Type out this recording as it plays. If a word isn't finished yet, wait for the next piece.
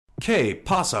Que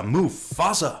pasa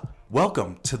Mufasa?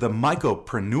 Welcome to the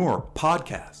Mycopreneur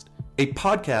Podcast, a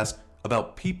podcast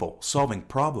about people solving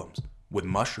problems with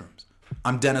mushrooms.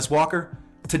 I'm Dennis Walker.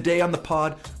 Today on the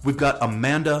pod, we've got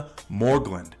Amanda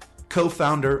Morgland,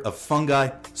 co-founder of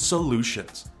Fungi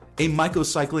Solutions, a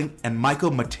mycocycling and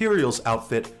mycomaterials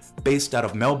outfit based out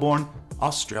of Melbourne,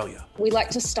 Australia. We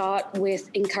like to start with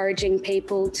encouraging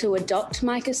people to adopt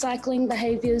mycocycling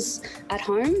behaviours at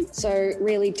home. So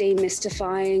really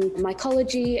demystifying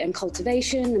mycology and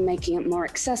cultivation and making it more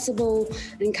accessible,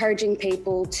 and encouraging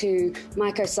people to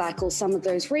mycocycle some of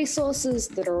those resources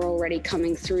that are already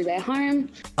coming through their home.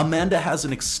 Amanda has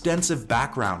an extensive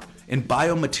background in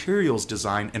biomaterials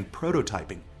design and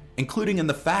prototyping, including in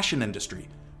the fashion industry,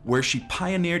 where she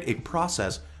pioneered a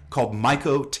process called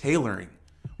myco-tailoring,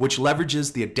 which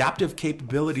leverages the adaptive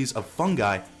capabilities of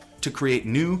fungi to create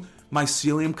new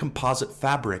mycelium composite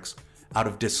fabrics out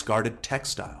of discarded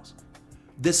textiles.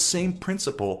 This same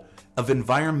principle of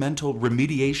environmental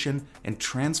remediation and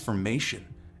transformation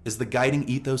is the guiding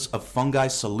ethos of Fungi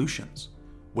Solutions.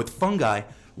 With fungi,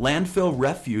 landfill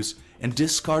refuse and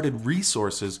discarded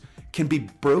resources can be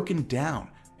broken down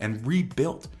and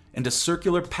rebuilt into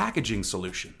circular packaging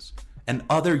solutions and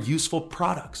other useful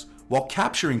products, while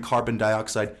capturing carbon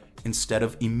dioxide instead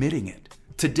of emitting it.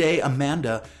 Today,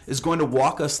 Amanda is going to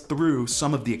walk us through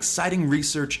some of the exciting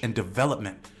research and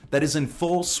development that is in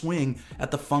full swing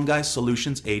at the Fungi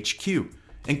Solutions HQ,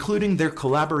 including their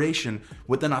collaboration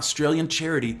with an Australian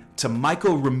charity to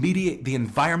myco-remediate the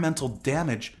environmental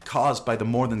damage caused by the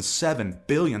more than 7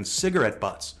 billion cigarette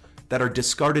butts that are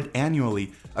discarded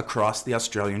annually across the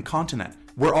Australian continent.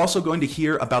 We're also going to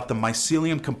hear about the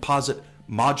mycelium composite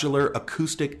modular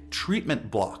acoustic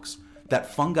treatment blocks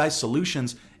that Fungi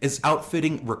Solutions is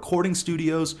outfitting recording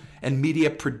studios and media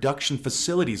production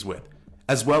facilities with,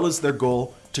 as well as their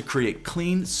goal to create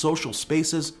clean social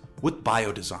spaces with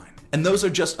biodesign. And those are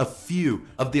just a few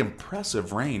of the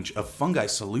impressive range of Fungi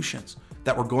Solutions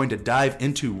that we're going to dive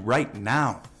into right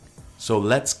now. So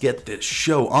let's get this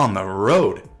show on the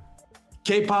road.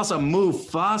 Que pasa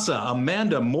Mufasa,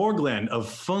 Amanda Morgland of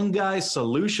Fungi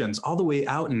Solutions, all the way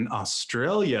out in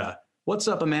Australia. What's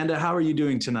up, Amanda? How are you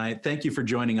doing tonight? Thank you for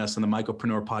joining us on the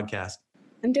Mycopreneur Podcast.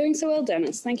 I'm doing so well,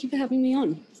 Dennis. Thank you for having me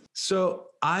on. So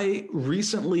I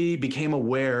recently became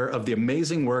aware of the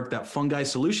amazing work that Fungi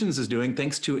Solutions is doing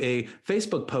thanks to a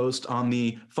Facebook post on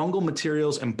the Fungal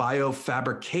Materials and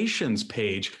Biofabrications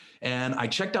page. And I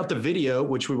checked out the video,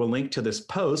 which we will link to this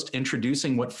post,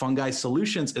 introducing what Fungi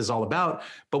Solutions is all about,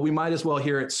 but we might as well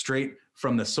hear it straight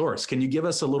from the source. Can you give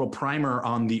us a little primer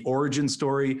on the origin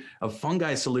story of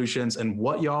Fungi Solutions and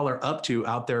what y'all are up to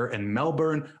out there in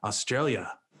Melbourne,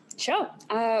 Australia? Sure.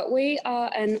 We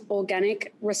are an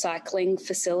organic recycling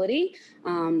facility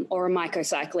or a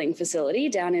mycocycling facility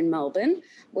down in Melbourne.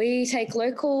 We take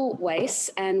local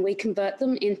wastes and we convert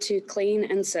them into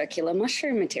clean and circular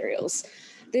mushroom materials.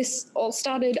 This all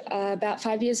started about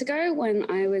 5 years ago when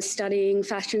I was studying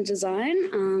fashion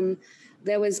design.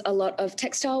 There was a lot of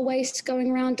textile waste going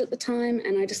around at the time,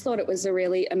 and I just thought it was a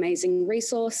really amazing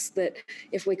resource that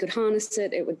if we could harness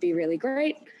it, it would be really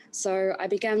great. So I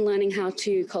began learning how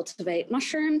to cultivate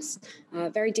mushrooms,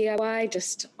 very DIY,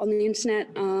 just on the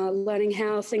internet, learning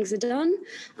how things are done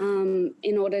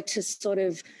in order to sort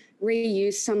of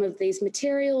reuse some of these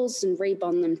materials and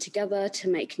rebond them together to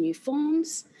make new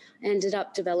forms. Ended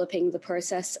up developing the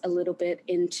process a little bit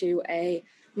into a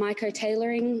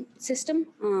myco-tailoring system.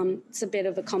 It's a bit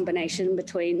of a combination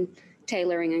between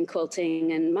tailoring and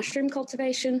quilting and mushroom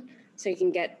cultivation. So you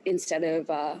can get, instead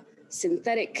of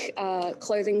synthetic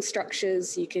clothing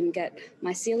structures, you can get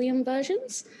mycelium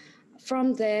versions.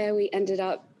 From there, we ended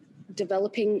up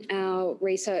developing our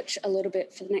research a little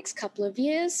bit for the next couple of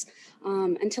years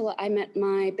until I met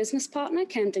my business partner,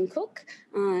 Camden Cook.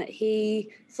 He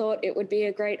thought it would be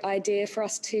a great idea for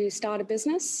us to start a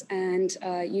business and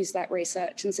use that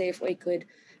research and see if we could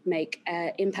make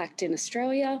an impact in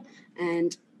Australia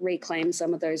and reclaim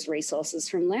some of those resources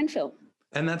from landfill.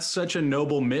 And that's such a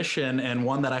noble mission, and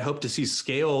one that I hope to see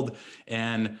scaled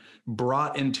and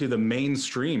brought into the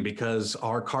mainstream, because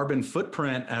our carbon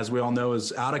footprint, as we all know,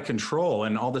 is out of control.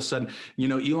 And all of a sudden,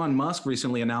 Elon Musk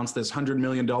recently announced this $100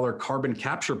 million carbon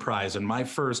capture prize. And my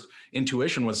first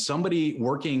intuition was somebody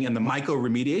working in the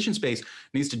myco-remediation space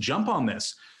needs to jump on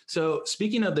this. So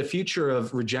speaking of the future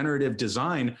of regenerative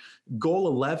design, Goal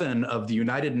 11 of the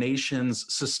United Nations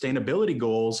Sustainability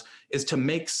Goals is to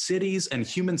make cities and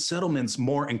human settlements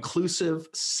more inclusive,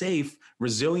 safe,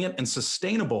 resilient, and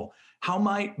sustainable. How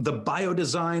might the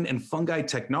biodesign and fungi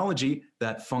technology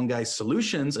that Fungi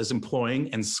Solutions is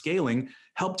employing and scaling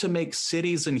help to make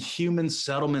cities and human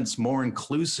settlements more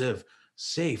inclusive,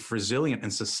 safe, resilient,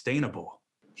 and sustainable?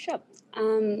 Sure.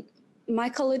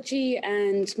 Mycology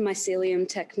and mycelium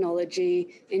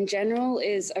technology in general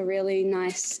is a really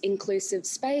nice, inclusive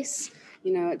space.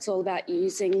 You know, it's all about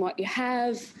using what you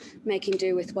have, making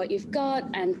do with what you've got,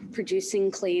 and producing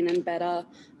clean and better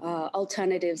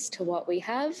alternatives to what we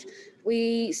have.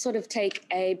 We sort of take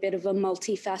a bit of a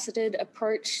multifaceted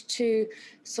approach to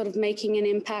sort of making an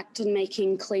impact and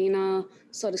making cleaner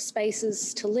sort of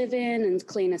spaces to live in and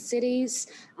cleaner cities.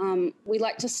 We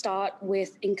like to start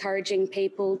with encouraging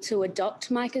people to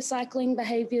adopt mycocycling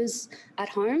behaviours at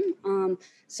home.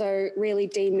 So really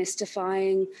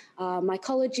demystifying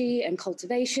mycology and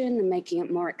cultivation and making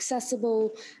it more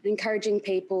accessible, encouraging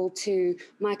people to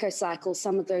mycocycle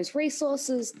some of those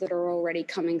resources that are already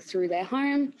coming through their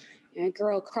home. You know,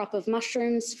 grow a crop of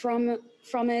mushrooms from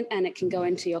it, and it can go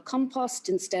into your compost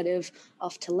instead of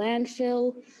off to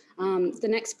landfill. The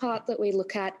next part that we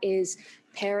look at is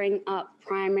pairing up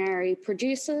primary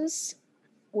producers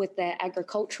with their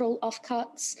agricultural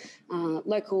offcuts,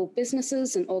 local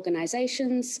businesses and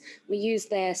organisations. We use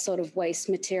their sort of waste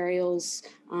materials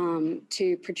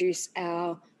to produce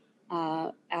our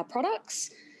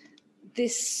products.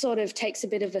 This sort of takes a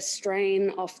bit of a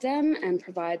strain off them and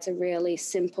provides a really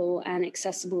simple and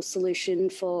accessible solution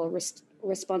for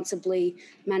responsibly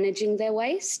managing their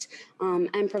waste,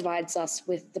 and provides us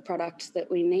with the product that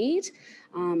we need.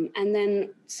 And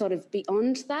then sort of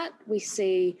beyond that, we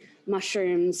see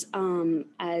mushrooms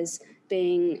as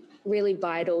being really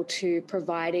vital to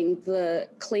providing the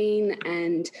clean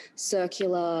and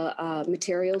circular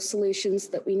material solutions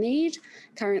that we need.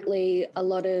 Currently, a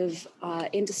lot of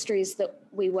industries that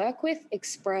we work with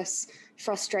express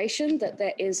frustration that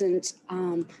there isn't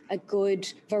a good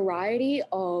variety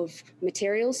of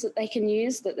materials that they can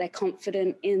use, that they're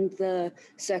confident in the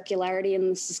circularity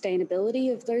and the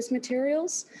sustainability of those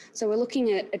materials. So we're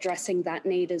looking at addressing that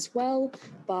need as well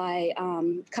by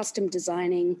custom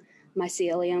designing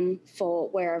mycelium for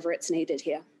wherever it's needed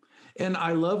here. And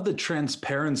I love the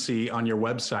transparency on your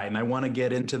website, and I want to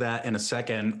get into that in a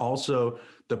second. Also,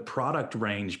 the product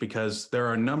range, because there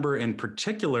are a number in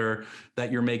particular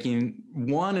that you're making.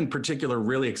 One in particular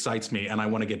really excites me, and I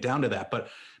want to get down to that. But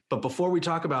before we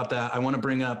talk about that, I want to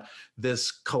bring up this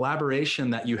collaboration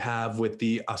that you have with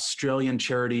the Australian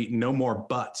charity No More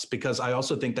Butts, because I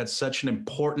also think that's such an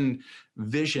important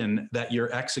vision that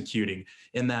you're executing,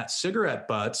 in that cigarette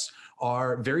butts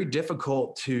are very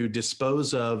difficult to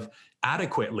dispose of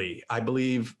adequately. I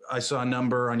believe I saw a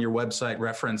number on your website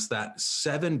reference that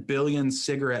 7 billion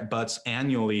cigarette butts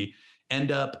annually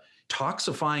end up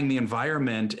toxifying the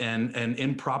environment and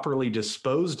improperly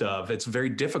disposed of. It's very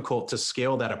difficult to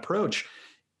scale that approach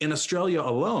in Australia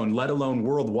alone, let alone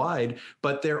worldwide.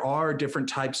 But there are different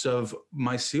types of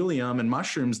mycelium and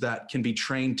mushrooms that can be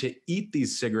trained to eat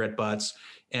these cigarette butts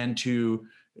and to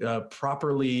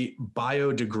properly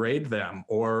biodegrade them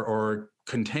or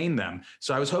contain them.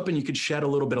 So I was hoping you could shed a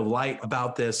little bit of light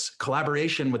about this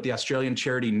collaboration with the Australian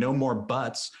charity No More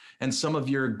Butts and some of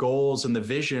your goals and the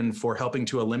vision for helping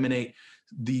to eliminate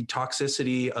the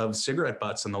toxicity of cigarette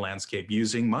butts in the landscape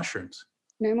using mushrooms.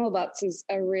 No More Butts is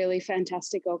a really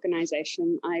fantastic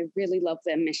organisation. I really love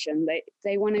their mission.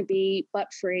 They want to be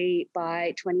butt-free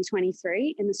by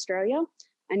 2023 in Australia.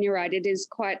 And you're right, it is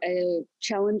quite a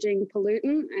challenging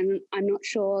pollutant, and I'm not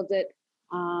sure that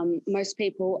most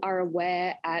people are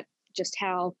aware at just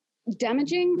how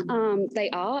damaging they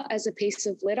are as a piece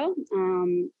of litter.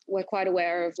 We're quite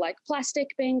aware of like plastic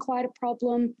being quite a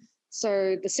problem.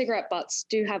 So the cigarette butts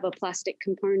do have a plastic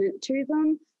component to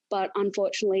them, but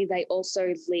unfortunately they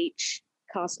also leach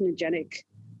carcinogenic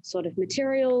sort of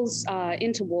materials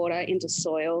into water, into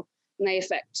soil, and they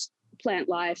affect plant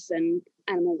life and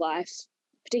animal life,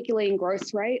 particularly in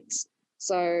growth rates.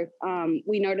 So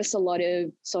we notice a lot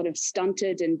of sort of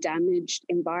stunted and damaged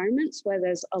environments where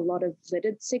there's a lot of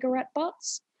littered cigarette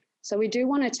butts. So we do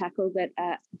want to tackle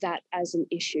that as an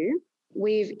issue.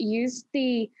 We've used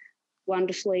the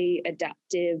wonderfully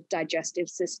adaptive digestive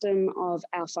system of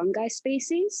our fungi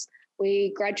species.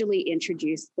 We gradually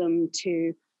introduced them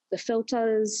to the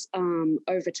filters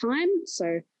over time.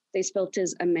 So these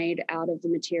filters are made out of the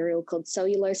material called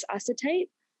cellulose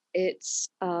acetate. It's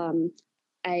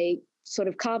a sort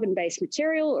of carbon-based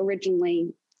material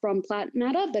originally from plant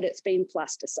matter, but it's been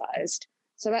plasticized.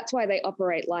 So that's why they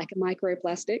operate like a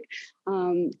microplastic.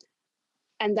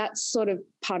 And that's sort of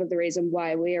part of the reason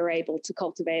why we are able to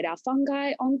cultivate our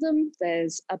fungi on them.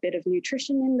 There's a bit of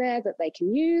nutrition in there that they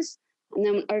can use. And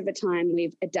then over time,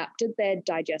 we've adapted their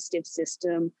digestive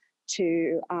system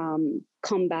to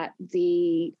combat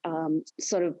the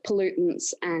sort of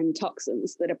pollutants and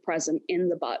toxins that are present in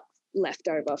the butt left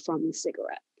over from the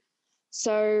cigarette.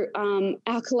 So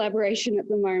our collaboration at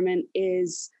the moment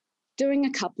is doing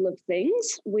a couple of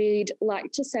things. We'd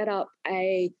like to set up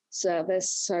a service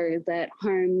so that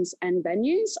homes and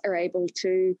venues are able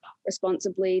to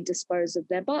responsibly dispose of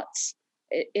their butts.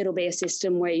 It'll be a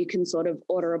system where you can sort of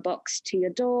order a box to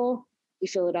your door, you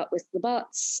fill it up with the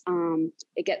butts,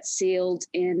 it gets sealed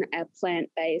in a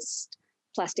plant-based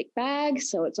plastic bag,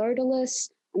 so it's odorless,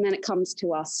 and then it comes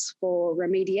to us for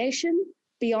remediation.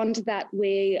 Beyond that,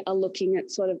 we are looking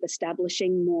at sort of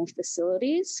establishing more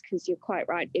facilities, because you're quite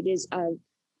right, it is a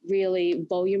really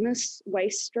voluminous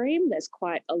waste stream. There's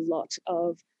quite a lot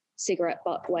of cigarette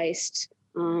butt waste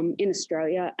in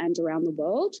Australia and around the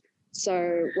world.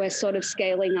 So we're sort of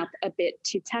scaling up a bit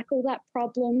to tackle that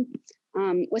problem.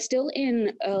 We're still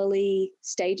in early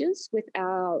stages with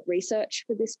our research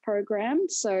for this program.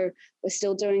 So we're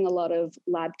still doing a lot of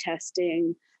lab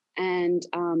testing and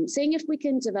seeing if we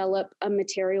can develop a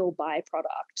material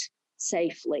byproduct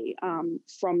safely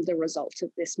from the result of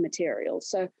this material.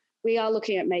 So we are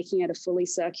looking at making it a fully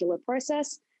circular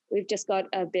process. We've just got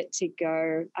a bit to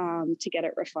go to get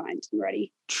it refined and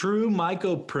ready. True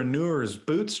mycopreneurs,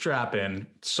 bootstrapping,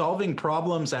 solving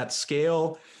problems at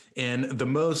scale in the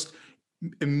most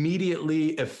immediately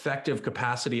effective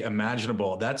capacity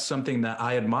imaginable. That's something that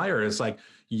I admire, is like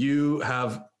you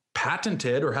have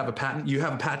patented or have a patent, you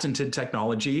have patented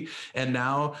technology, and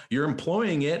now you're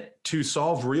employing it to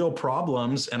solve real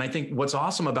problems. And I think what's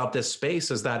awesome about this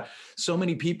space is that so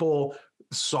many people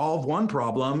solve one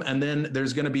problem, and then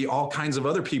there's going to be all kinds of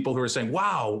other people who are saying,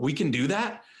 wow, we can do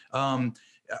that.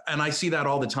 And I see that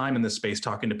all the time in this space,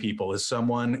 talking to people, as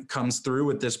someone comes through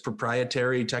with this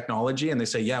proprietary technology and they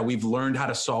say, yeah, we've learned how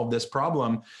to solve this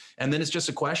problem. And then it's just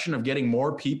a question of getting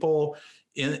more people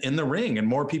in the ring and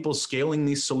more people scaling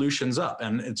these solutions up.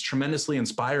 And it's tremendously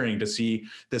inspiring to see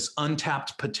this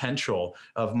untapped potential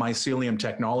of mycelium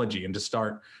technology and to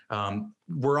start,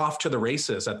 we're off to the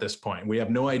races at this point. We have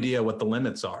no idea what the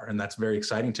limits are. And that's very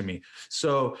exciting to me.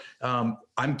 So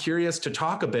I'm curious to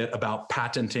talk a bit about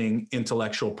patenting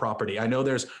intellectual property. I know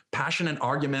there's passionate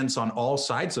arguments on all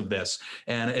sides of this,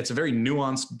 and it's a very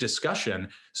nuanced discussion.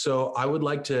 So I would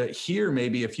like to hear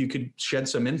maybe if you could shed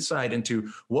some insight into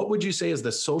what would you say is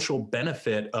the social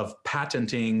benefit of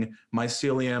patenting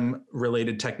mycelium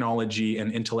related technology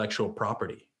and intellectual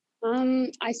property?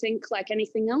 I think like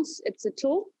anything else, it's a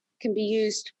tool, can be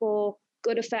used for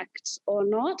good effect or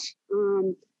not.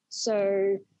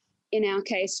 So in our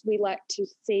case, we like to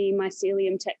see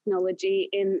mycelium technology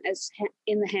in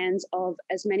the hands of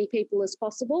as many people as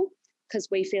possible, because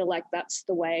we feel like that's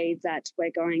the way that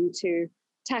we're going to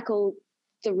tackle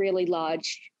the really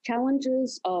large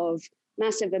challenges of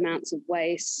massive amounts of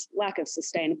waste, lack of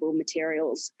sustainable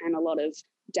materials, and a lot of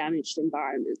damaged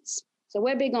environments. So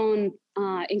we're big on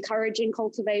encouraging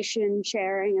cultivation,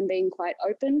 sharing, and being quite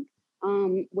open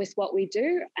with what we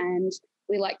do. And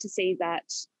we like to see that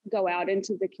go out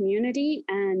into the community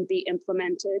and be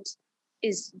implemented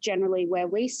is generally where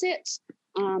we sit.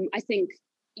 I think,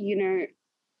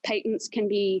 patents can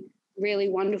be really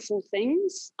wonderful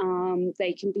things.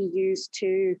 They can be used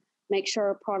to make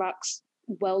sure a product's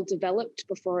well developed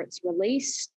before it's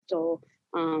released, or,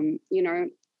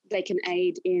 they can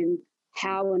aid in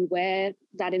how and where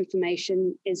that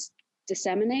information is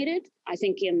disseminated. I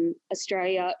think in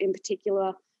Australia in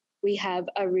particular, we have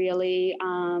a really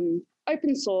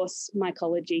open source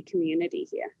mycology community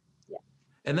here. Yeah.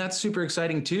 And that's super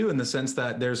exciting too, in the sense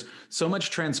that there's so much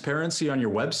transparency on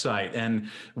your website. And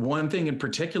one thing in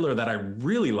particular that I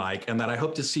really like, and that I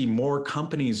hope to see more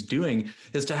companies doing,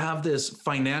 is to have this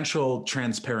financial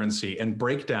transparency and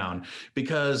breakdown,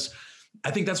 because I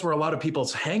think that's where a lot of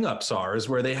people's hangups are, is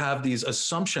where they have these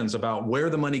assumptions about where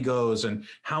the money goes and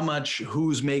how much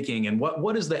who's making and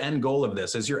what is the end goal of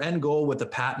this. Is your end goal with the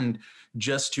patent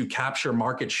just to capture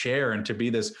market share and to be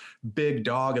this big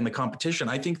dog in the competition?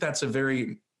 I think that's a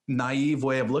very naive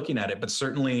way of looking at it, but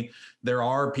certainly there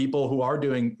are people who are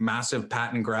doing massive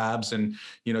patent grabs and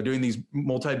doing these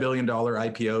multi-billion-dollar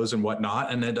IPOs and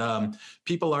whatnot, and that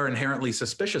people are inherently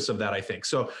suspicious of that, I think.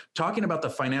 So talking about the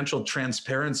financial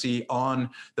transparency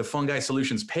on the Fungi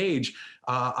Solutions page,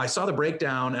 I saw the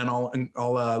breakdown, and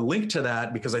I'll link to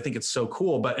that because I think it's so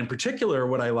cool. But in particular,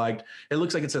 what I liked, it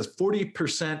looks like it says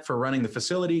 40% for running the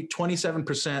facility,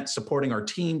 27% supporting our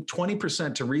team,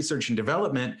 20% to research and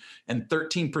development, and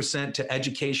 13% to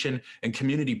education and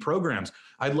community programs.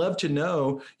 I'd love to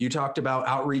know, you talked about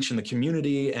outreach in the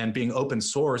community and being open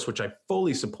source, which I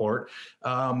fully support.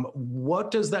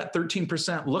 What does that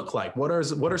 13% look like? What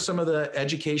are some of the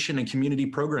education and community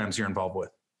programs you're involved with?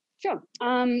 Sure.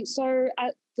 So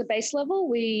at the base level,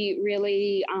 we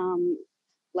really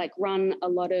like run a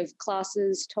lot of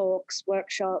classes, talks,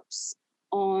 workshops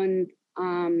on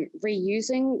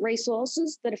reusing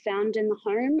resources that are found in the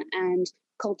home and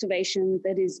cultivation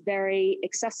that is very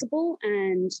accessible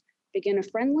and beginner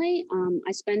friendly.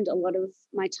 I spend a lot of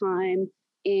my time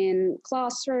in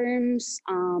classrooms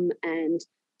and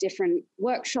different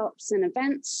workshops and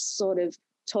events, sort of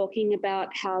talking about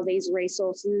how these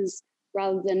resources,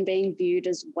 rather than being viewed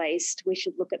as waste, we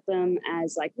should look at them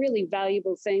as like really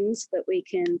valuable things that we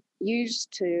can use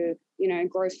to,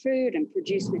 grow food and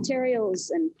produce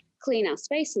materials and clean our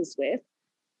spaces with.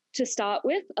 To start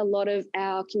with, a lot of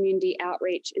our community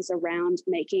outreach is around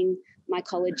making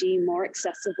mycology more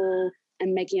accessible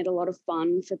and making it a lot of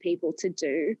fun for people to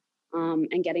do,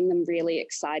 and getting them really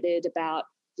excited about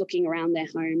looking around their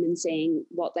home and seeing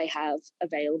what they have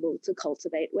available to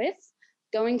cultivate with.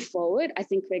 Going forward, I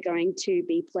think we're going to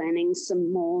be planning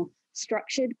some more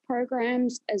structured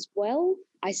programs as well.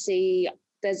 I see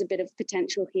there's a bit of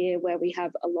potential here where we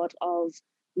have a lot of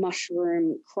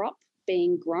mushroom crop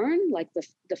being grown, like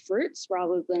the fruits,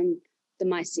 rather than the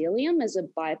mycelium as a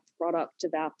byproduct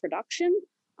of our production.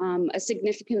 A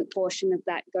significant portion of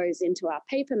that goes into our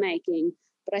paper making,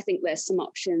 but I think there's some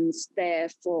options there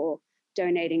for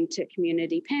donating to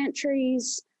community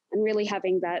pantries and really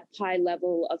having that high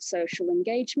level of social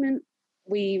engagement.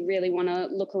 We really want to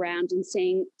look around and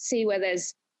see where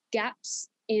there's gaps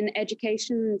in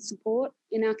education and support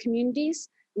in our communities,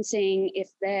 and seeing if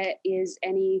there is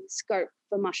any scope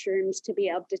for mushrooms to be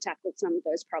able to tackle some of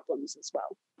those problems as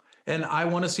well. And I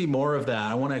want to see more of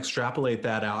that. I want to extrapolate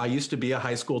that out. I used to be a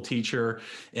high school teacher,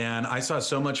 and I saw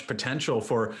so much potential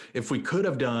for if we could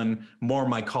have done more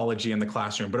mycology in the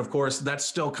classroom. But of course, that's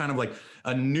still kind of like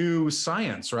a new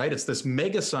science, right? It's this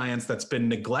mega science that's been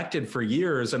neglected for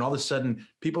years, and all of a sudden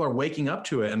people are waking up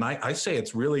to it. And I say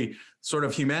it's really sort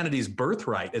of humanity's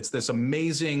birthright. It's this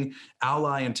amazing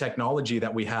ally and technology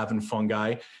that we have in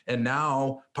fungi. And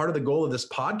now part of the goal of this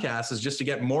podcast is just to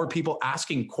get more people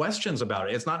asking questions about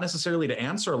it. It's not necessarily to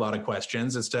answer a lot of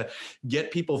questions. It's to get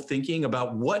people thinking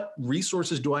about what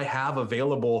resources do I have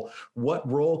available? What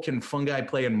role can fungi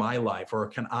play in my life? Or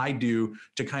can I do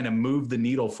to kind of move the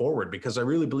needle forward? Because I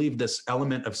really believe this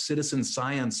element of citizen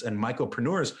science and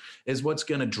mycopreneurs is what's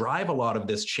going to drive a lot of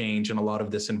this change and a lot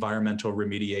of this environmental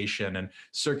remediation and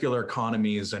circular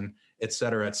economies and et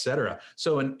cetera, et cetera.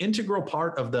 So an integral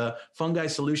part of the Fungi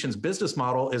Solutions business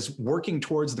model is working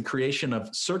towards the creation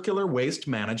of circular waste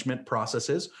management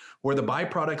processes where the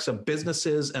byproducts of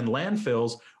businesses and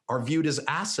landfills are viewed as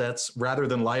assets rather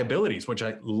than liabilities, which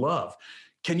I love.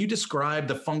 Can you describe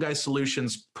the Fungi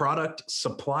Solutions product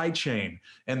supply chain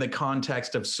in the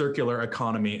context of circular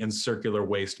economy and circular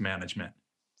waste management?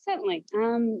 Certainly.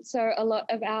 So a lot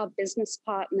of our business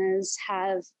partners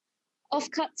have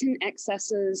offcuts and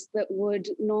excesses that would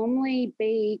normally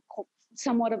be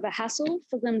somewhat of a hassle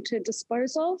for them to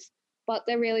dispose of, but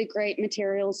they're really great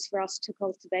materials for us to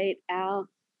cultivate our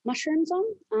mushrooms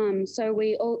on. So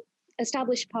we all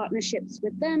establish partnerships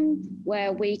with them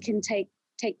where we can take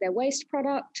their waste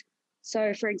product.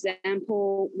 So for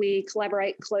example, we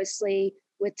collaborate closely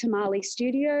with Tamale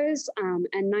Studios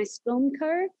and Nice Film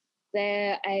Co.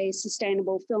 They're a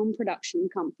sustainable film production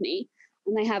company,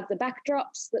 and they have the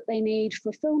backdrops that they need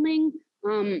for filming.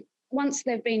 Once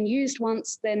they've been used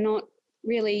once, they're not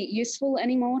really useful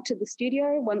anymore to the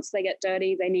studio. Once they get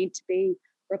dirty, they need to be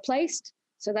replaced.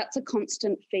 So that's a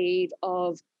constant feed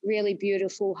of really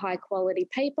beautiful, high quality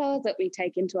paper that we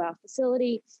take into our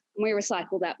facility, and we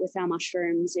recycle that with our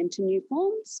mushrooms into new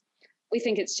forms. We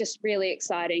think it's just really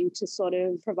exciting to sort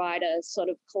of provide a sort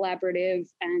of collaborative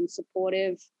and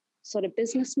supportive sort of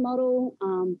business model.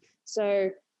 So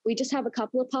we just have a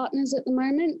couple of partners at the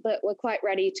moment, but we're quite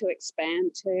ready to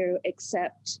expand to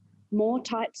accept more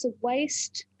types of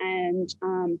waste and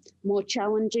more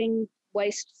challenging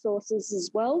waste sources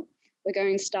as well. We're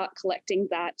going to start collecting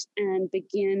that and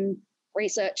begin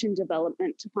research and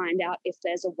development to find out if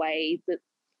there's a way that,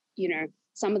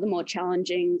 some of the more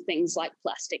challenging things like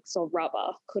plastics or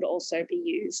rubber could also be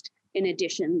used in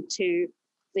addition to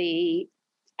the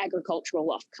agricultural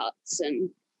offcuts and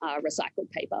recycled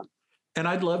paper. And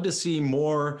I'd love to see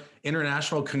more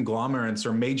international conglomerates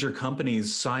or major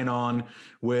companies sign on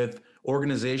with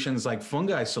organizations like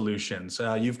Fungi Solutions.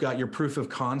 You've got your proof of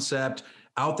concept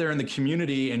out there in the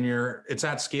community, and it's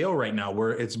at scale right now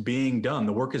where it's being done.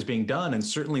 The work is being done. And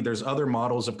certainly there's other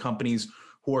models of companies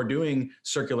who are doing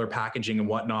circular packaging and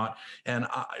whatnot. And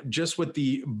just with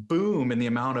the boom and the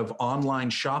amount of online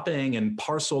shopping and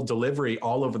parcel delivery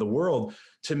all over the world,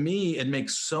 to me, it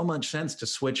makes so much sense to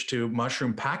switch to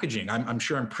mushroom packaging. I'm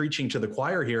sure I'm preaching to the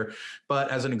choir here,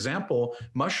 but as an example,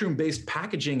 mushroom-based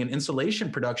packaging and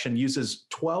insulation production uses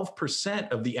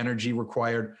 12% of the energy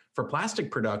required for plastic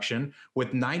production,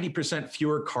 with 90%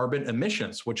 fewer carbon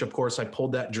emissions, which of course I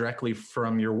pulled that directly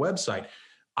from your website.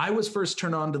 I was first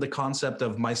turned on to the concept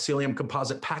of mycelium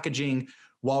composite packaging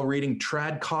while reading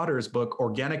Trad Cotter's book,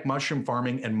 Organic Mushroom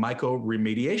Farming and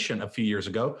Mycoremediation, a few years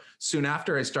ago. Soon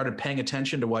after, I started paying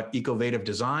attention to what Ecovative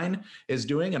Design is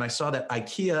doing, and I saw that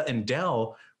IKEA and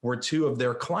Dell were two of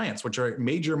their clients, which are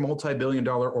major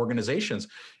multi-billion-dollar organizations.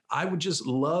 I would just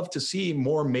love to see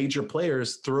more major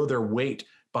players throw their weight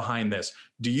behind this.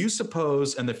 Do you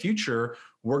suppose in the future,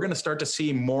 we're going to start to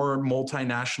see more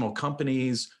multinational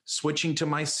companies switching to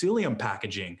mycelium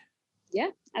packaging? Yeah,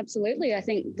 absolutely. I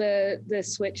think the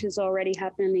switch is already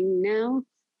happening now.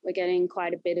 We're getting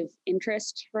quite a bit of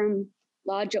interest from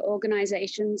larger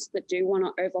organizations that do want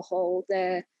to overhaul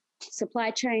their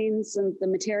supply chains and the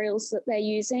materials that they're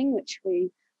using, which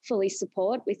we fully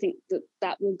support. We think that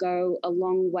that will go a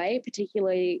long way,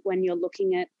 particularly when you're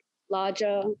looking at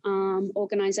larger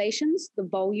organizations. The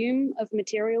volume of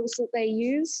materials that they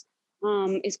use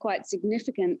is quite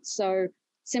significant. So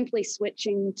simply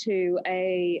switching to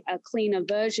a cleaner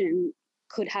version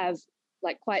could have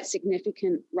like quite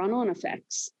significant run-on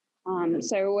effects.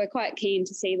 So we're quite keen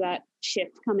to see that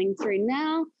shift coming through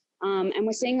now. And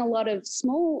we're seeing a lot of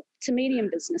small to medium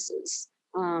businesses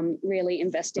really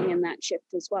investing in that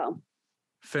shift as well.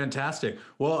 Fantastic.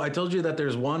 Well, I told you that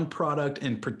there's one product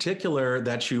in particular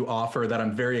that you offer that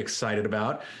I'm very excited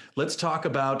about. Let's talk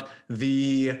about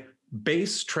the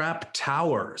bass trap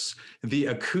towers, the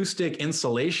acoustic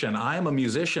insulation. I am a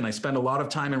musician. I spend a lot of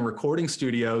time in recording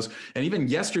studios. And even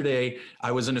yesterday,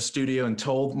 I was in a studio and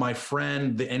told my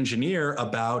friend, the engineer,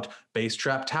 about bass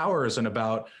trap towers and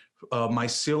about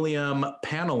mycelium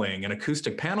paneling and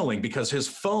acoustic paneling, because his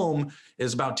foam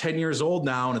is about 10 years old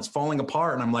now and it's falling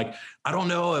apart. And I'm like, I don't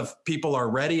know if people are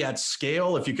ready at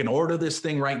scale, if you can order this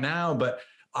thing right now, but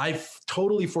I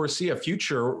totally foresee a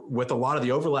future with a lot of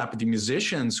the overlap with the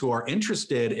musicians who are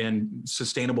interested in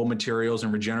sustainable materials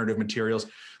and regenerative materials.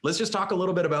 Let's just talk a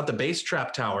little bit about the bass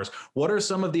trap towers. What are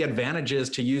some of the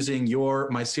advantages to using your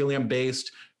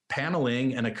mycelium-based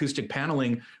paneling and acoustic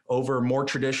paneling over more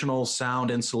traditional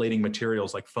sound insulating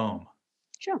materials like foam?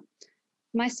 Sure.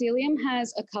 Mycelium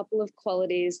has a couple of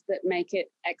qualities that make it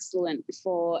excellent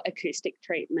for acoustic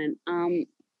treatment.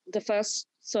 The first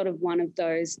sort of one of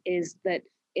those is that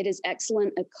it is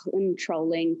excellent at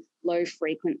controlling low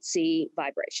frequency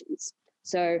vibrations.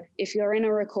 So if you're in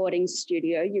a recording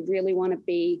studio, you really want to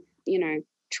be,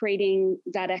 treating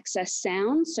that excess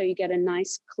sound so you get a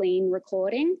nice clean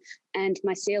recording, and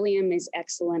mycelium is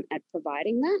excellent at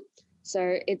providing that.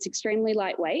 So it's extremely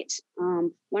lightweight.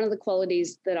 One of the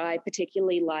qualities that I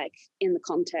particularly like in the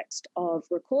context of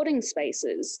recording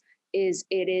spaces is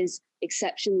it is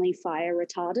exceptionally fire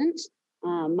retardant.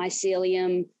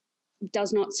 Mycelium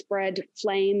does not spread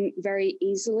flame very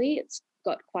easily. It's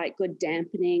got quite good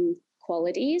dampening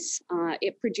qualities.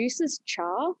 It produces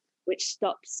char, which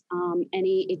stops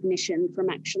any ignition from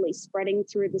actually spreading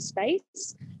through the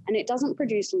space, and it doesn't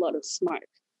produce a lot of smoke.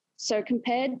 So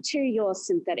compared to your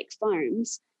synthetic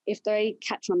foams, if they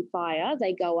catch on fire,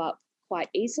 they go up quite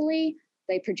easily.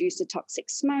 They produce a toxic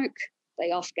smoke.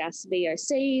 They off-gas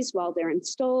VOCs while they're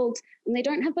installed, and they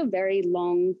don't have a very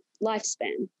long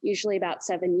lifespan, usually about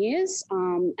 7 years,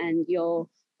 and your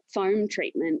foam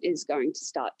treatment is going to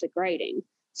start degrading.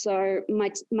 So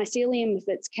mycelium, if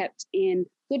it's kept in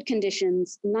good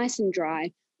conditions, nice and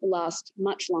dry, will last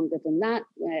much longer than that.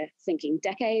 We're thinking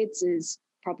decades is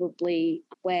probably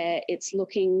where it's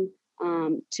looking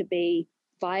to be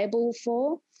viable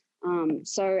for.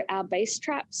 So our bass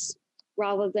traps,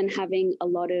 rather than having a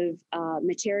lot of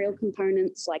material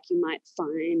components like you might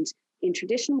find in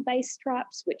traditional bass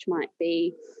traps, which might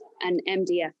be an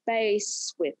MDF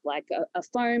base with like a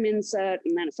foam insert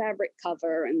and then a fabric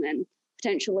cover and then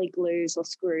potentially glues or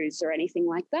screws or anything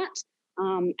like that.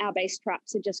 Our bass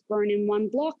traps are just grown in one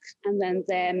block and then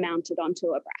they're mounted onto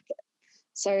a bracket.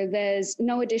 So there's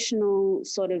no additional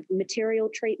sort of material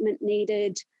treatment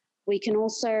needed. We can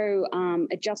also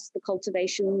adjust the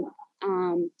cultivation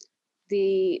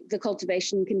the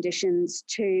cultivation conditions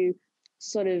to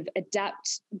sort of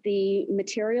adapt the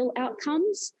material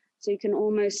outcomes. So you can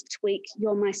almost tweak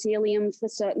your mycelium for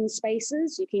certain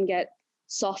spaces. You can get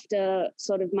softer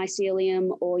sort of mycelium,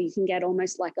 or you can get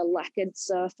almost like a lacquered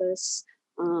surface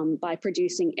by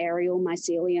producing aerial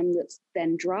mycelium that's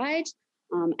then dried.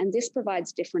 And this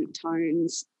provides different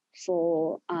tones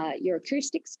for your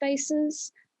acoustic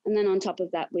spaces. And then on top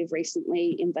of that, we've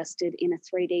recently invested in a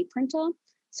 3D printer.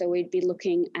 So we'd be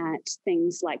looking at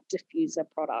things like diffuser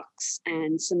products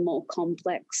and some more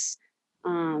complex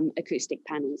acoustic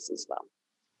panels as well.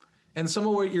 And some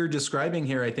of what you're describing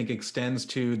here, I think, extends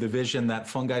to the vision that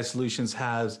Fungi Solutions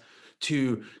has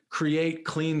to create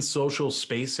clean social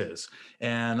spaces.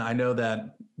 And I know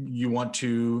that you want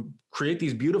to create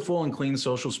these beautiful and clean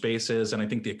social spaces. And I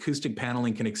think the acoustic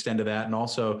paneling can extend to that, and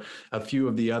also a few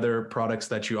of the other products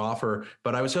that you offer.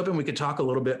 But I was hoping we could talk a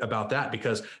little bit about that,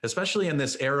 because especially in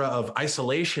this era of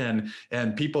isolation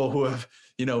and people who have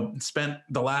spent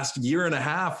the last year and a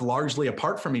half largely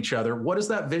apart from each other, what does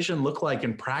that vision look like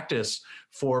in practice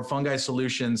for Fungi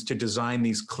Solutions to design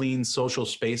these clean social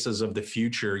spaces of the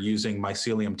future using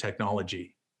mycelium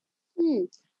technology?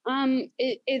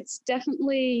 It's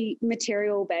definitely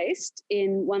material based,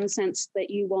 in one sense that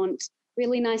you want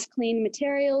really nice, clean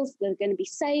materials that are going to be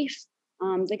safe.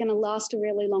 They're going to last a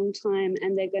really long time,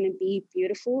 and they're going to be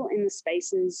beautiful in the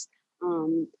spaces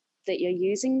that you're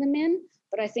using them in.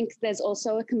 But I think there's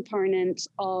also a component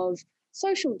of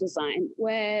social design,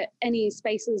 where any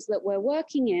spaces that we're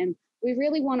working in, we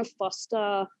really want to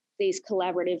foster these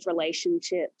collaborative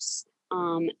relationships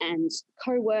and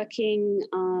co-working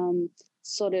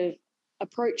sort of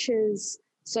approaches.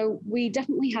 So we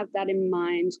definitely have that in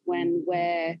mind when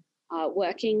we're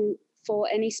working for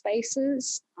any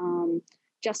spaces,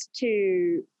 just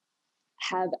to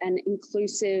have an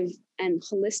inclusive and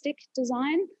holistic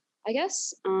design, I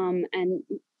guess, and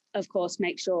of course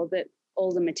make sure that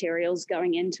all the materials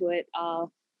going into it are,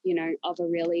 of a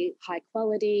really high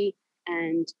quality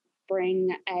and bring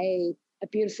a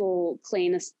beautiful,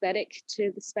 clean aesthetic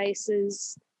to the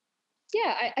spaces.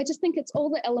 Yeah, I just think it's all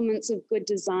the elements of good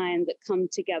design that come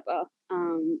together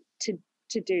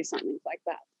to do something like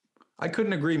that. I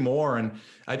couldn't agree more. And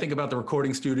I think about the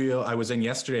recording studio I was in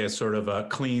yesterday as sort of a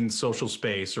clean social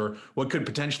space, or what could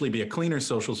potentially be a cleaner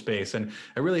social space. And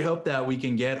I really hope that we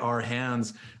can get our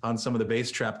hands on some of the bass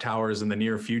trap towers in the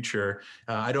near future.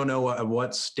 I don't know at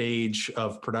what stage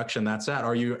of production that's at.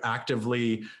 Are you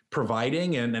actively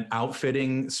providing and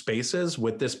outfitting spaces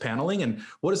with this paneling? And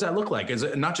what does that look like? Is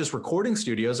it not just recording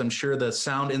studios? I'm sure the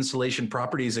sound insulation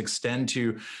properties extend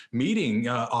to meeting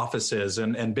offices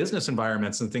and business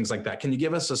environments and things like that. Can you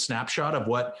give us a snapshot of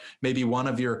what maybe one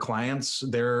of your clients,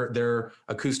 their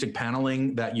acoustic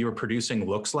paneling that you are producing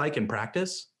looks like in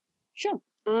practice? Sure.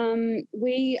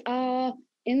 We are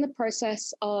in the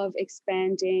process of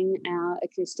expanding our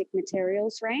acoustic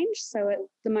materials range. So at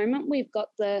the moment, we've got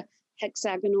the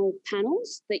hexagonal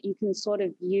panels that you can sort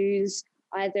of use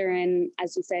either in,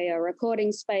 as you say, a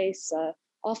recording space, a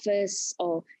office,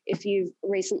 or if you've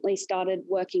recently started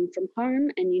working from home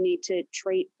and you need to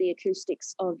treat the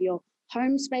acoustics of your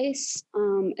home space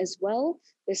as well.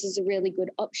 This is a really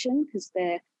good option because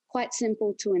they're quite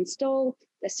simple to install.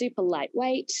 They're super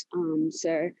lightweight,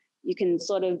 so you can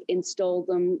sort of install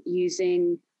them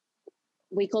using,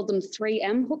 we call them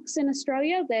 3M hooks in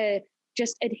Australia. They're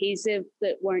just adhesive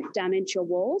that won't damage your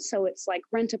wall. So it's like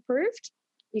rent approved.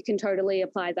 You can totally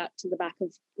apply that to the back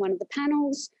of one of the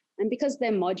panels. And because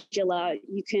they're modular,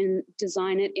 you can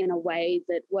design it in a way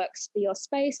that works for your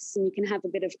space, and you can have a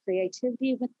bit of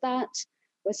creativity with that.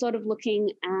 We're sort of looking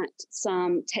at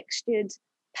some textured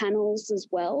panels as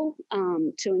well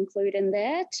to include in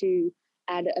there to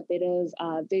add a bit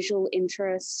of visual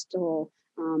interest or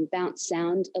bounce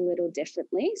sound a little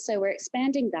differently. So we're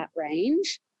expanding that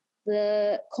range.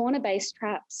 The corner bass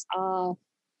traps are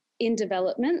in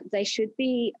development. They should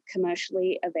be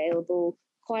commercially available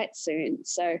quite soon.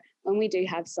 So when we do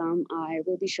have some, I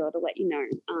will be sure to let you know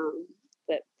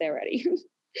that they're ready.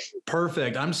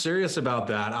 Perfect. I'm serious about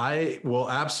that. I will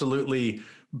absolutely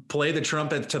play the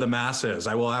trumpet to the masses.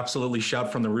 I will absolutely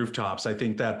shout from the rooftops. I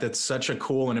think that that's such a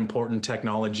cool and important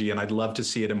technology, and I'd love to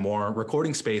see it in more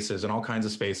recording spaces and all kinds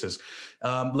of spaces.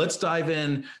 Let's dive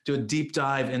in, do a deep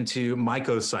dive into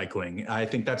mycocycling. I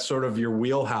think that's sort of your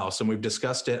wheelhouse, and we've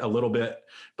discussed it a little bit,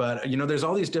 but there's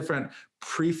all these different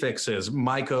prefixes,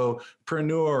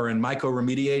 mycopreneur and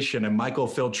mycoremediation and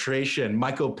mycofiltration,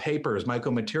 mycopapers,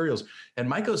 mycomaterials, and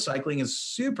mycocycling is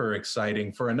super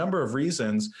exciting for a number of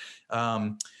reasons.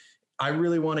 I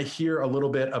really want to hear a little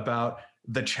bit about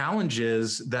the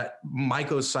challenges that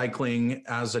mycocycling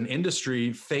as an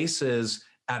industry faces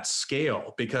at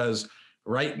scale, because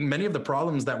many of the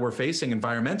problems that we're facing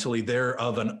environmentally, they're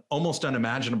of an almost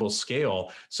unimaginable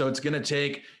scale. So it's going to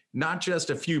take not just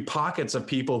a few pockets of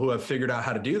people who have figured out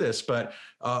how to do this, but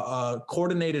a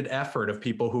coordinated effort of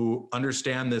people who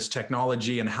understand this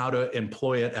technology and how to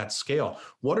employ it at scale.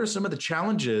 What are some of the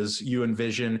challenges you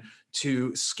envision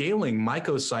to scaling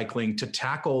mycocycling to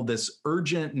tackle this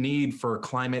urgent need for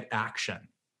climate action?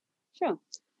 Sure.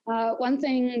 One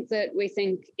thing that we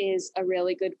think is a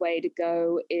really good way to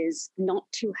go is not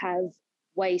to have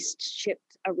waste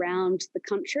shipped around the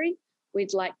country.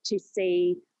 We'd like to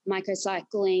see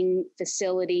mycocycling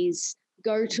facilities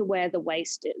go to where the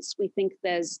waste is. We think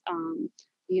there's,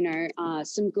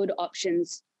 some good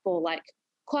options for like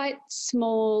quite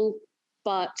small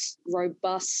but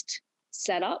robust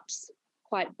setups,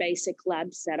 quite basic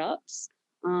lab setups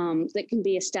that can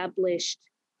be established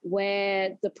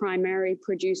where the primary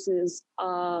producers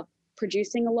are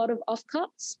producing a lot of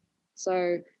offcuts.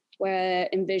 So we're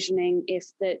envisioning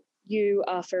if that you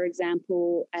are, for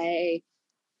example, a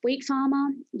wheat farmer,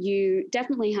 you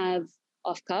definitely have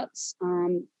offcuts.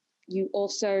 You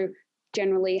also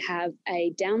generally have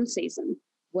a down season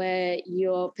where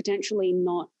you're potentially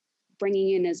not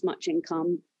bringing in as much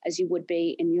income as you would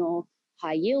be in your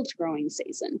high yield growing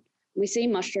season. We see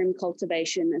mushroom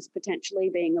cultivation as potentially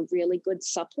being a really good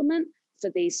supplement for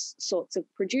these sorts of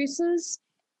producers.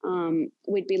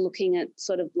 We'd be looking at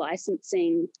sort of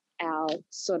licensing our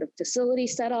sort of facility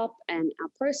setup and our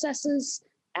processes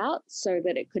out so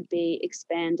that it could be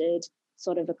expanded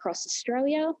sort of across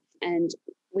Australia. And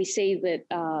we see that,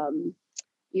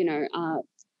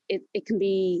 it can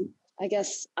be, I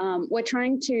guess, we're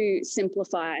trying to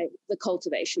simplify the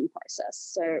cultivation process,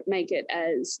 so make it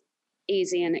as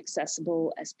easy and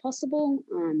accessible as possible.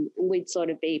 And we'd sort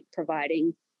of be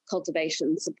providing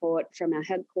cultivation support from our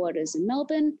headquarters in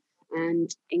Melbourne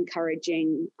and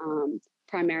encouraging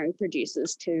primary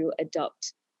producers to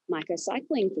adopt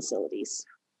mycocycling facilities.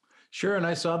 Sure, and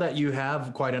I saw that you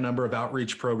have quite a number of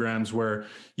outreach programs where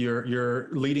you're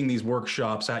leading these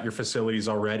workshops at your facilities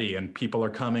already, and people are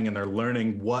coming and they're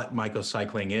learning what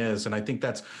mycocycling is. And I think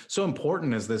that's so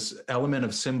important, as this element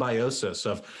of symbiosis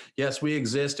of, yes, we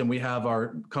exist and we have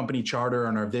our company charter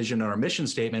and our vision and our mission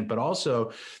statement, but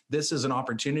also this is an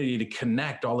opportunity to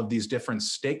connect all of these different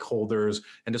stakeholders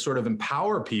and to sort of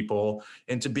empower people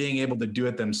into being able to do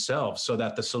it themselves, so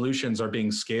that the solutions are being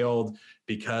scaled,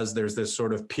 because there's this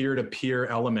sort of peer-to-peer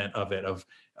element of it, of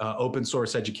open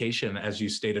source education, as you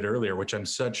stated earlier, which I'm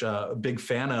such a big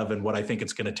fan of, and what I think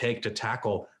it's going to take to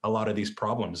tackle a lot of these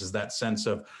problems is that sense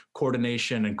of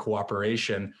coordination and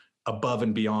cooperation above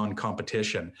and beyond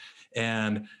competition.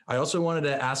 And I also wanted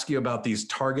to ask you about these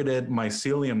targeted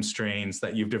mycelium strains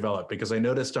that you've developed, because I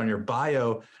noticed on your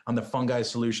bio on the Fungi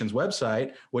Solutions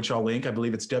website, which I'll link, I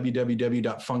believe it's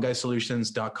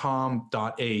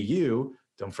www.fungisolutions.com.au.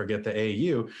 Don't forget the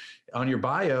AU. On your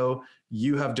bio,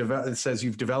 you have it says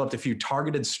you've developed a few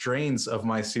targeted strains of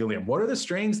mycelium. What are the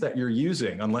strains that you're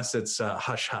using, unless it's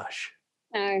hush hush?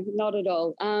 No, not at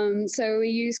all. So we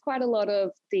use quite a lot of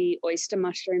the oyster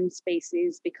mushroom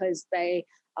species because they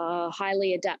are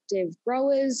highly adaptive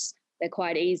growers. They're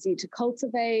quite easy to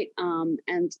cultivate,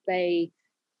 and they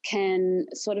can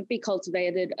sort of be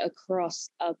cultivated across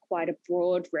quite a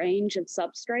broad range of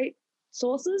substrate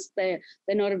sources. They're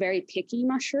not a very picky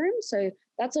mushroom, so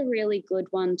that's a really good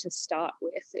one to start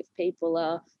with if people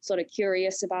are sort of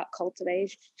curious about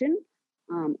cultivation.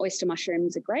 Oyster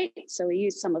mushrooms are great, so we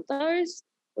use some of those.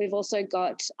 We've also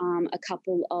got a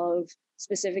couple of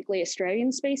specifically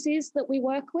Australian species that we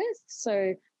work with.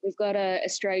 So we've got an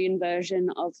Australian version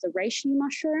of the reishi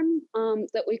mushroom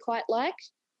that we quite like.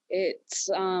 It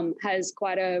has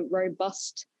quite a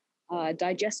robust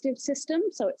digestive system,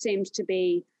 so it seems to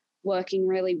be working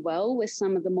really well with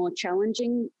some of the more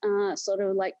challenging sort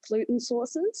of like gluten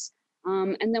sources.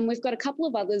 And then we've got a couple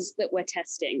of others that we're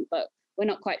testing, but we're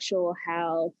not quite sure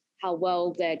how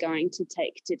well they're going to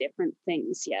take to different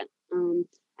things yet.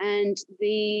 And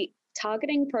the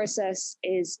targeting process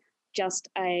is just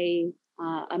a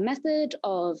method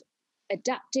of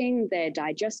adapting their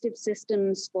digestive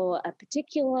systems for a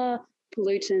particular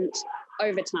pollutant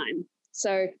over time.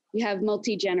 So you have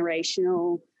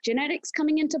multi-generational genetics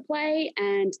coming into play,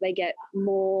 and they get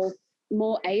more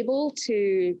able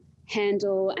to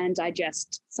handle and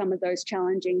digest some of those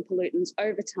challenging pollutants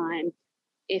over time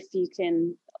if you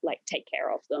can like take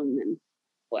care of them and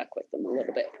work with them a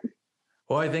little bit.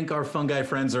 Well, I think our fungi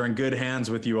friends are in good hands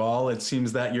with you all. It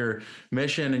seems that your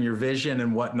mission and your vision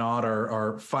and whatnot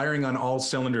are firing on all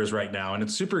cylinders right now. And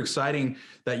it's super exciting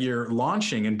that you're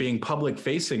launching and being public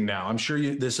facing now. I'm sure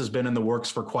this has been in the works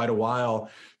for quite a while,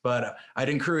 but I'd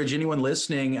encourage anyone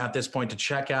listening at this point to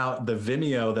check out the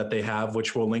Vimeo that they have,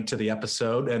 which we'll link to the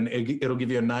episode. And it'll give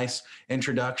you a nice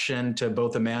introduction to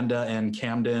both Amanda and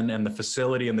Camden and the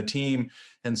facility and the team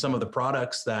and some of the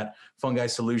products that Fungi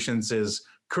Solutions is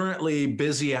currently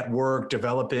busy at work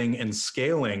developing and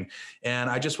scaling. And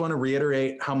I just want to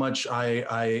reiterate how much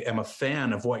I am a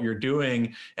fan of what you're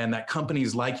doing, and that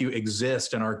companies like you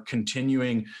exist and are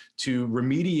continuing to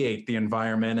remediate the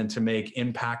environment and to make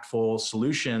impactful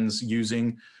solutions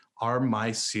using our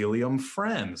mycelium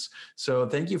friends. So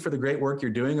thank you for the great work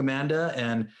you're doing, Amanda.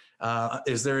 And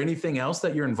is there anything else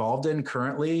that you're involved in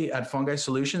currently at Fungi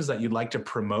Solutions that you'd like to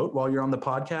promote while you're on the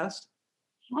podcast?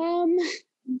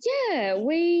 Yeah,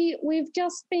 we've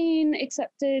just been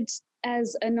accepted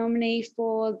as a nominee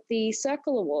for the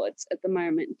Circle Awards at the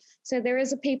moment. So there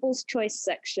is a People's Choice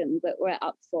section that we're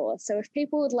up for. So if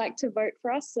people would like to vote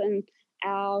for us and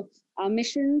our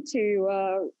mission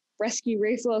to rescue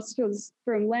resources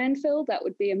from landfill, that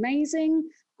would be amazing.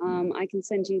 I can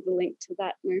send you the link to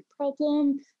that, no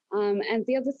problem. And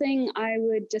the other thing I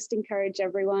would just encourage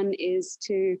everyone is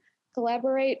to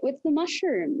collaborate with the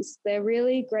mushrooms. They're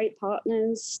really great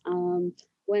partners.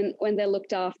 When they're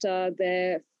looked after,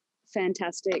 they're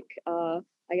fantastic,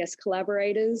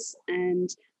 collaborators, and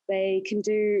they can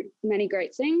do many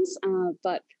great things,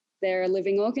 but they're a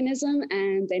living organism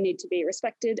and they need to be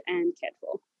respected and cared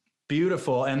for.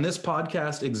 Beautiful. And this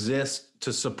podcast exists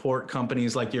to support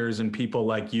companies like yours and people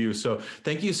like you. So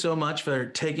thank you so much for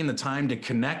taking the time to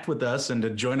connect with us and to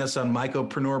join us on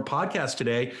Mycopreneur Podcast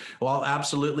today. Well, I'll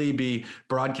absolutely be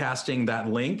broadcasting that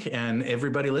link, and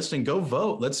everybody listening, go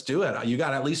vote. Let's do it. You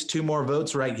got at least 2 more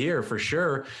votes right here for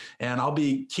sure. And I'll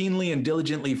be keenly and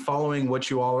diligently following what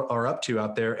you all are up to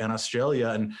out there in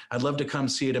Australia. And I'd love to come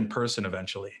see it in person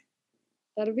eventually.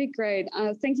 That'd be great.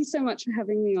 Thank you so much for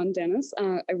having me on, Dennis.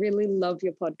 I really love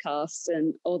your podcast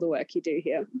and all the work you do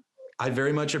here. I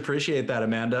very much appreciate that,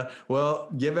 Amanda. Well,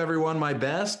 give everyone my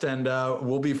best, and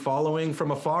we'll be following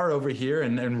from afar over here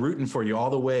and rooting for you all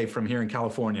the way from here in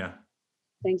California.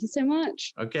 Thank you so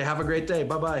much. Okay, have a great day.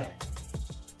 Bye-bye.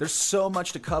 There's so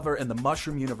much to cover in the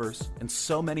mushroom universe, and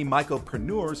so many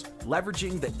mycopreneurs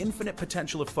leveraging the infinite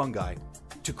potential of fungi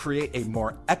to create a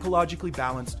more ecologically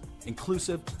balanced,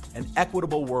 inclusive, and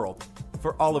equitable world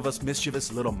for all of us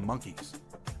mischievous little monkeys.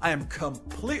 I am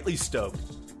completely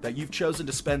stoked that you've chosen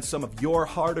to spend some of your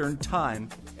hard-earned time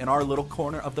in our little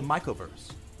corner of the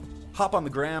Mycoverse. Hop on the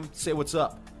gram, say what's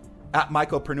up. At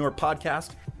Mycopreneur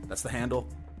Podcast, that's the handle.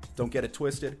 Don't get it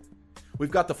twisted.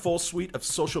 We've got the full suite of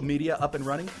social media up and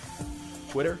running.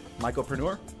 Twitter,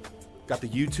 Mycopreneur. Got the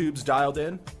YouTubes dialed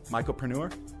in,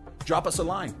 Mycopreneur. Drop us a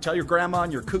line. Tell your grandma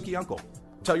and your kooky uncle.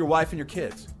 Tell your wife and your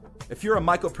kids. If you're a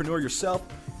mycopreneur yourself,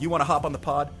 you want to hop on the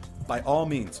pod, by all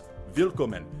means,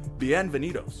 willkommen,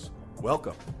 bienvenidos,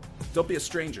 welcome. Don't be a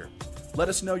stranger. Let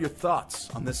us know your thoughts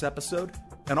on this episode,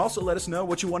 and also let us know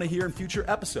what you want to hear in future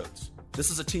episodes. This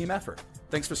is a team effort.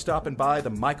 Thanks for stopping by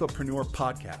the Mycopreneur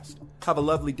Podcast. Have a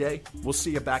lovely day. We'll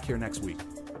see you back here next week.